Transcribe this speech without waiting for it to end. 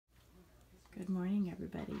Good morning,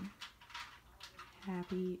 everybody.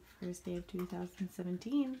 Happy first day of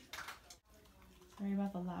 2017. Sorry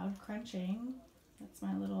about the loud crunching. That's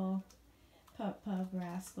my little pup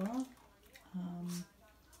Rascal.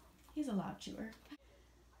 He's a loud chewer.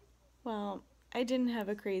 Well, I didn't have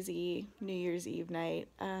a crazy New Year's Eve night.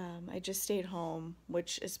 I just stayed home,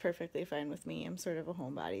 which is perfectly fine with me. I'm sort of a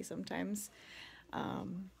homebody sometimes.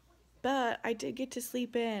 But I did get to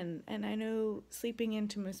sleep in, and I know sleeping in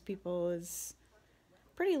to most people is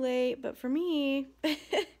pretty late, but for me,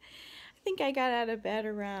 I think I got out of bed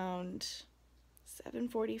around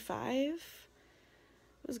 7:45. It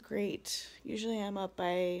was great. Usually I'm up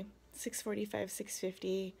by 6:45,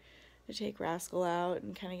 6:50 to take Rascal out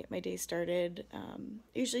and kind of get my day started. I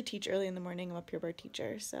usually teach early in the morning. I'm a pure barre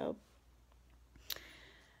teacher, so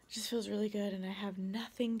it just feels really good, and I have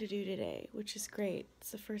nothing to do today, which is great.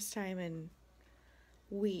 It's the first time in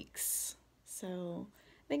weeks, so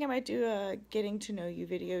I think I might do a getting to know you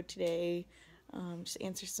video today, just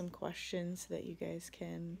answer some questions so that you guys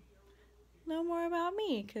can know more about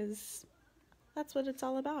me, because that's what it's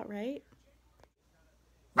all about, right?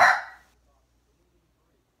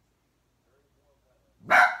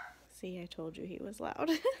 See, I told you he was loud.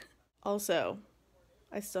 Also,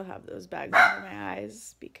 I still have those bags under my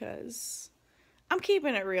eyes because I'm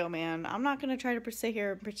keeping it real, man. I'm not going to try to sit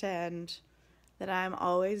here and pretend that I'm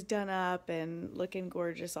always done up and looking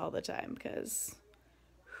gorgeous all the time, because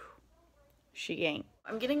she ain't.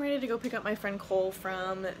 I'm getting ready to go pick up my friend Cole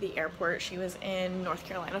from the airport. She was in North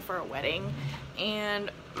Carolina for a wedding,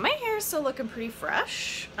 and my hair is still looking pretty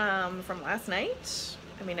fresh from last night.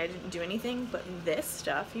 I mean, I didn't do anything, but this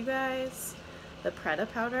stuff, you guys, the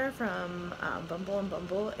Preta powder from Bumble &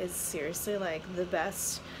 Bumble is seriously like the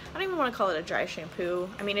best. I don't even want to call it a dry shampoo.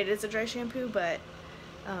 I mean, it is a dry shampoo, but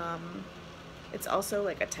it's also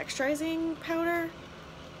like a texturizing powder.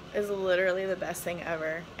 Is literally the best thing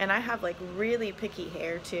ever. And I have like really picky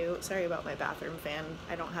hair too. Sorry about my bathroom fan.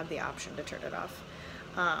 I don't have the option to turn it off.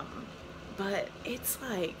 But it's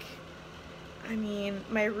like, I mean,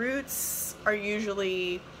 my roots are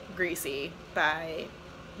usually greasy by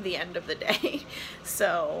the end of the day.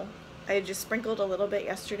 So I just sprinkled a little bit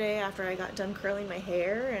yesterday after I got done curling my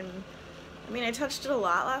hair, and I mean, I touched it a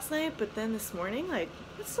lot last night, but then this morning, like,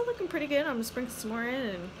 it's still looking pretty good. I'm gonna sprinkle some more in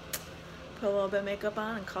and put a little bit of makeup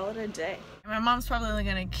on and call it a day. My mom's probably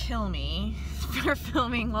gonna kill me for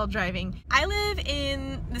filming while driving. I live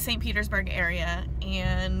in the St. Petersburg area,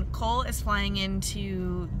 and Cole is flying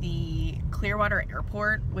into the Clearwater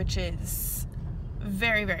Airport, which is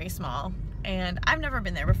very, very small, and I've never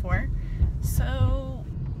been there before, so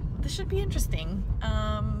this should be interesting.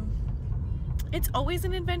 It's always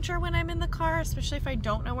an adventure when I'm in the car, especially if I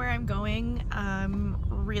don't know where I'm going. I'm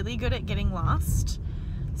really good at getting lost,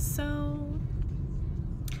 so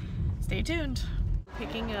stay tuned.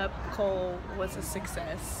 Picking up Cole was a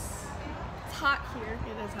success. It's hot here.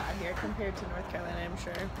 It is hot here compared to North Carolina, I'm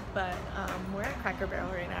sure, but we're at Cracker Barrel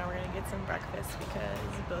right now. We're gonna get some breakfast because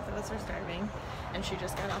both of us are starving, and she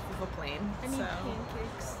just got off of a plane. I need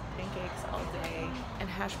pancakes all day, and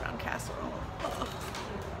hash brown casserole. Oh.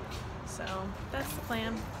 So that's the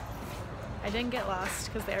plan. I didn't get lost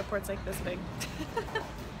because the airport's like this big.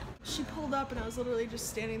 She pulled up and I was literally just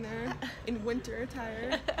standing there in winter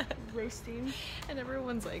attire, roasting. And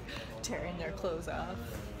everyone's like tearing their clothes off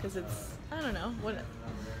because it's, I don't know, what.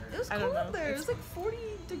 It was cold there. It was like 40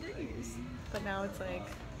 degrees. But now it's like,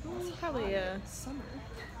 it's probably summer.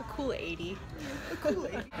 A cool 80. A cool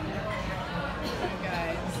 80. Guys,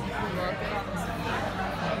 look at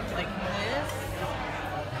this. Like this.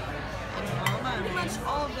 Pretty much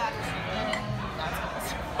all of that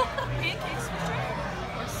is pancakes for sure.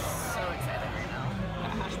 We're so excited right now.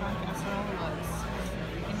 That hash brown casserole looks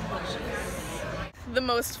freaking delicious. The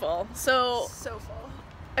most full. So full.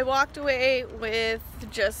 I walked away with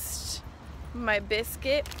just my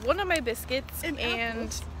biscuit, one of my biscuits,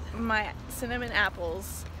 and my cinnamon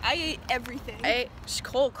apples. I ate everything.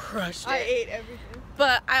 Cole crushed it. I ate everything.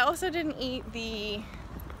 But I also didn't eat the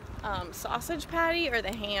sausage patty or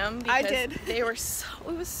the ham because I did. They were so,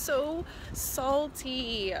 it was so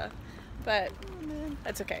salty, but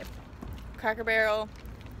that's okay. Cracker Barrel,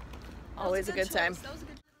 always a good time. That was a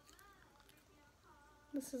good.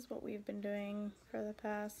 This is what we've been doing for the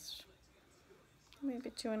past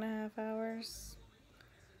maybe 2.5 hours.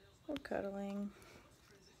 We're cuddling.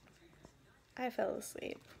 I fell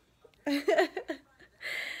asleep.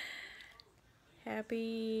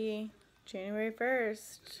 Happy January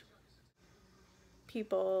 1st.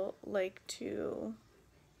 People like to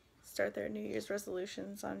start their New Year's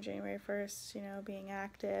resolutions on January 1st, you know, being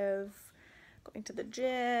active, going to the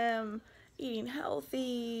gym, eating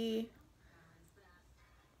healthy,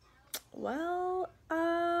 Well,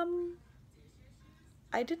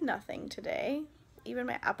 I did nothing today. Even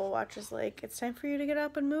my Apple Watch is like, it's time for you to get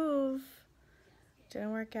up and move.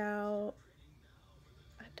 Didn't work out.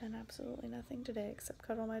 I've done absolutely nothing today except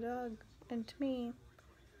cuddle my dog. And to me,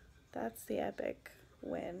 that's the epic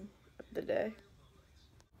win of the day.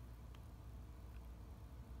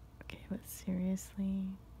 Okay, but seriously,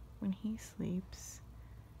 when he sleeps,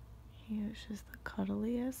 he is just the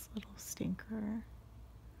cuddliest little stinker.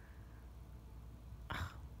 Ugh.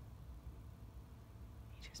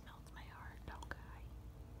 He just melts my heart, don't I?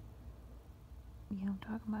 Yeah, I'm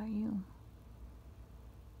talking about you.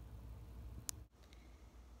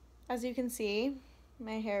 As you can see,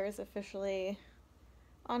 my hair is officially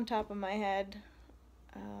on top of my head.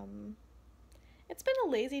 It's been a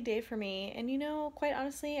lazy day for me, and you know, quite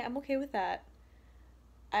honestly, I'm okay with that.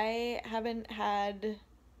 I haven't had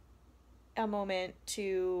a moment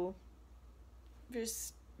to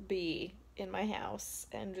just be in my house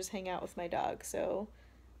and just hang out with my dog, so,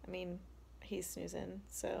 I mean, he's snoozing,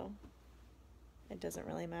 so it doesn't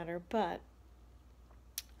really matter, but,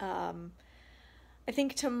 I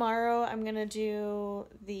think tomorrow I'm gonna do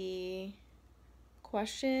the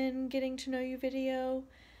question getting to know you video.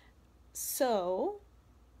 So,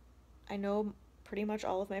 I know pretty much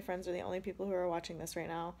all of my friends are the only people who are watching this right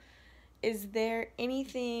now. Is there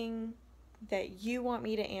anything that you want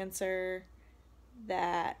me to answer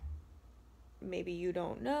that maybe you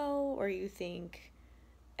don't know or you think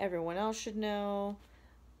everyone else should know?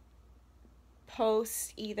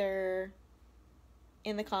 Post either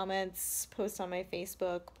in the comments, post on my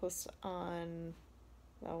Facebook, post on,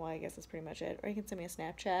 well, I guess that's pretty much it. Or you can send me a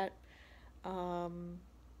Snapchat.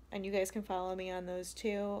 And you guys can follow me on those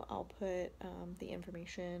too. I'll put the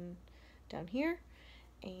information down here.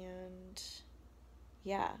 And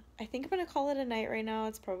yeah, I think I'm going to call it a night right now.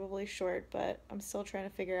 It's probably short, but I'm still trying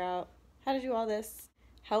to figure out how to do all this.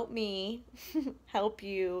 Help me help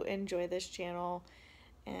you enjoy this channel.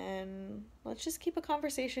 And let's just keep a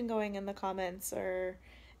conversation going in the comments or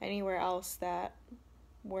anywhere else that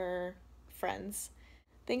we're friends.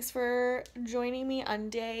 Thanks for joining me on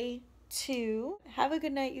day 2. Have a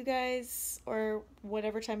good night, you guys, or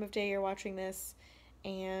whatever time of day you're watching this,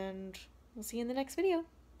 and we'll see you in the next video.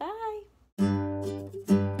 Bye!